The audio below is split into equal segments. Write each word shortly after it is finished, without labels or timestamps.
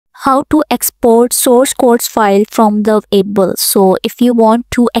how to export source codes file from Lovable. So if you want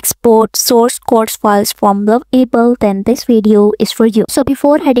to export source codes files from Lovable, then this video is for you. So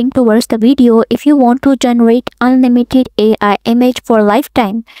before heading towards the video, if you want to generate unlimited AI image for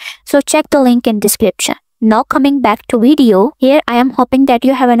lifetime, so check the link in description. Now coming back to video, here I am hoping that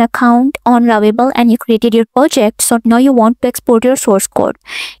you have an account on Lovable and you created your project. So now you want to export your source code.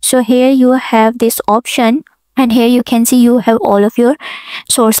 So here you have this option, and here you can see you have all of your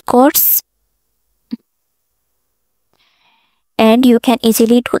source codes, and you can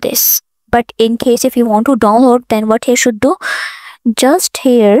easily do this. But in case if you want to download, then what you should do, just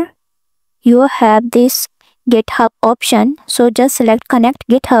here you have this GitHub option. So just select connect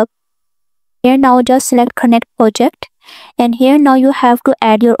GitHub. Here now just select connect project, and here now you have to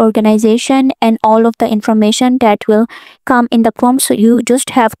add your organization and all of the information that will come in the prompt. So you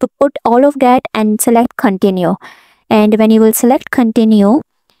just have to put all of that and select continue. And when you will select continue,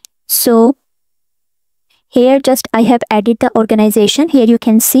 so here just I have added the organization, here you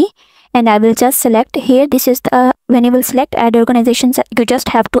can see, and I will just select here, this is the, when you will select add organizations, you just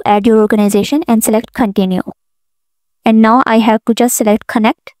have to add your organization and select continue. And now I have to just select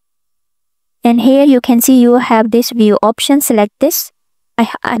connect. And here you can see you have this view option, select this.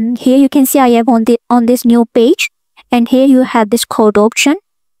 And here you can see I am on this new page, and here you have this code option,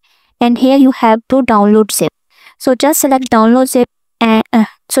 and here you have to download zip. So just select download zip, and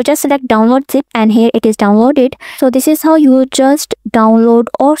and here it is downloaded. So this is how you just download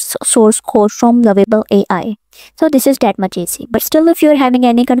or source code from Lovable AI. So this is that much easy. But still, if you are having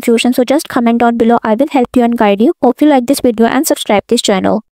any confusion, so just comment down below. I will help you and guide you. Hope you like this video and subscribe this channel.